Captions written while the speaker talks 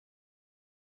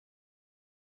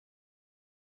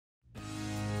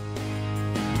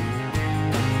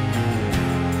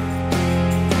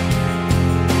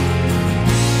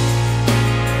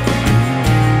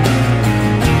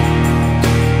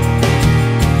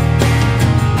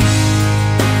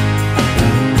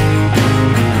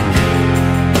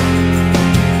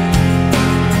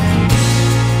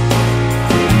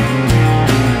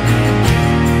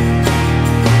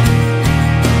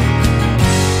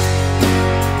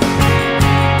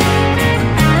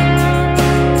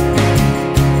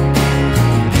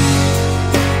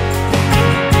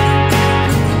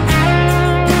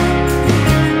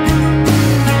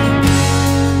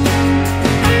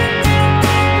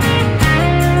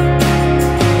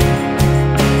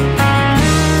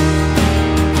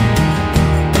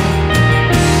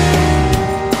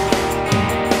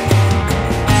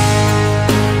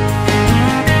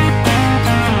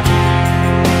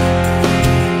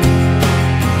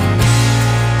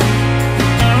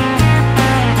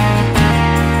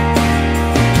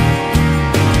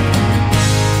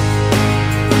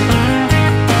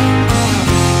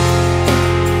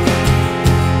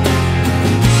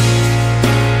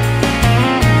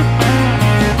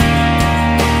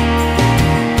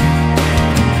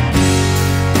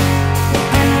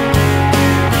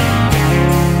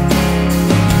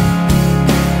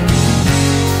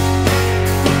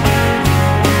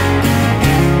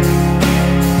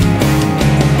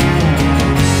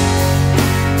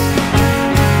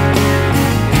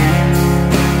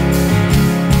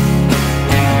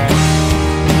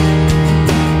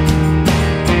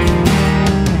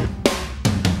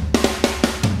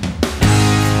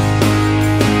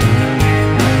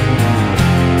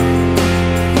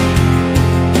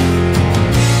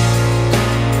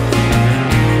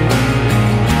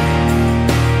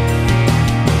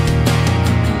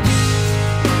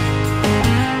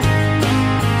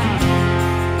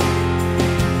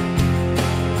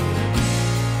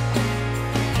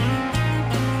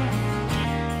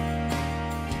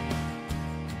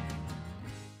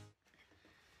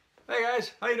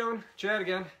you doing? Chad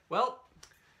again. Well,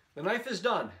 the knife is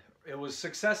done. It was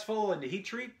successful in the heat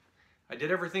treat. I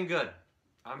did everything good.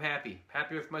 I'm happy.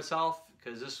 Happy with myself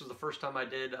because this was the first time I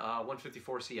did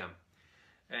 154 cm.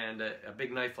 And a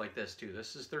big knife like this too.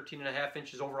 This is 13.5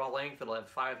 inches overall length. It'll have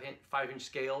 5-inch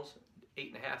scales,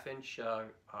 8.5-inch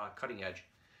cutting edge.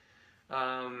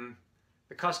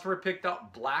 The customer picked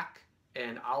up black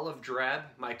and olive drab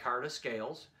micarta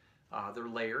scales. They're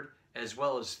layered, as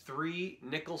well as 3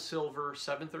 nickel silver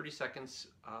 7/32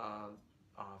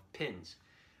 pins.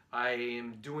 I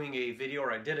am doing a video,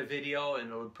 or I did a video, and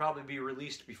it would probably be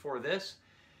released before this.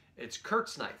 It's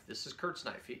Kurt's knife. This is Kurt's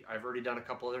knife. I've already done a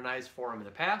couple other knives for him in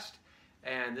the past,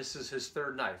 and this is his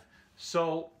 3rd knife.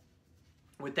 So,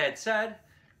 with that said,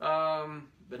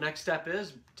 the next step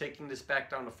is taking this back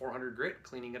down to 400 grit,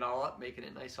 cleaning it all up, making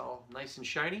it all nice and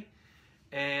shiny,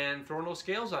 and throwing those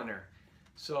scales on there.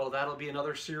 So that'll be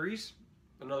another series,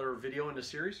 another video in the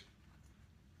series.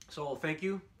 So thank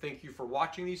you for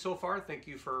watching these so far. Thank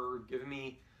you for giving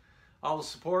me all the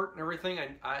support and everything.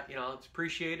 You know, it's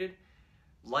appreciated.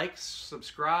 Like,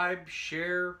 subscribe,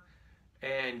 share,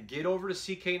 and get over to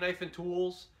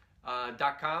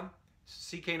ckknifeandtools.com.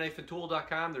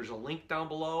 ckknifeandtool.com. There's a link down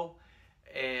below,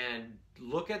 and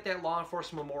look at that law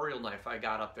enforcement memorial knife I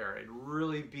got up there. It'd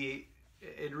really be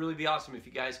awesome if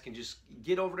you guys can just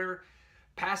get over there,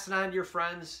 pass it on to your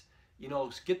friends. You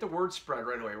know, get the word spread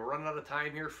right away. We're running out of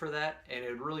time here for that, and it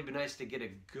would really be nice to get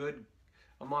a good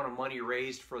amount of money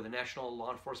raised for the National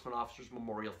Law Enforcement Officers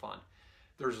Memorial Fund.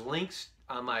 There's links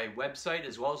on my website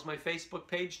as well as my Facebook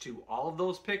page to all of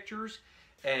those pictures,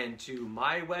 and to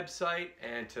my website,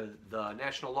 and to the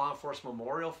National Law Enforcement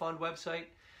Memorial Fund website.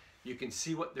 You can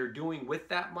see what they're doing with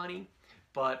that money,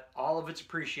 but all of it's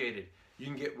appreciated. You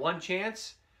can get 1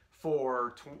 chance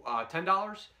for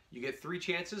 $10. You get 3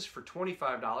 chances for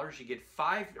 $25. You get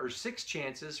 5 or 6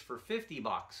 chances for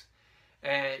 $50.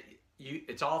 And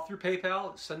it's all through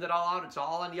PayPal. Send it all out. It's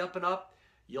all on the up and up.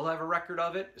 You'll have a record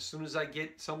of it. As soon as I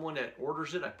get someone that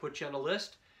orders it, I put you on a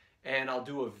list, and I'll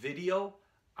do a video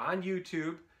on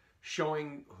YouTube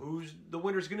showing who's the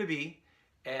winner's going to be,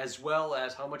 as well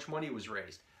as how much money was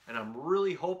raised. And I'm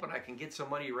really hoping I can get some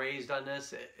money raised on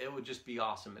this. It would just be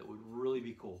awesome. It would really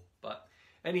be cool. But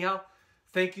anyhow,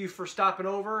 thank you for stopping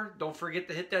over. Don't forget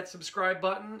to hit that subscribe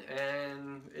button.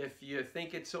 And if you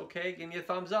think it's okay, give me a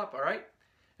thumbs up, all right?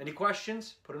 Any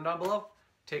questions? Put them down below.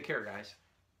 Take care, guys.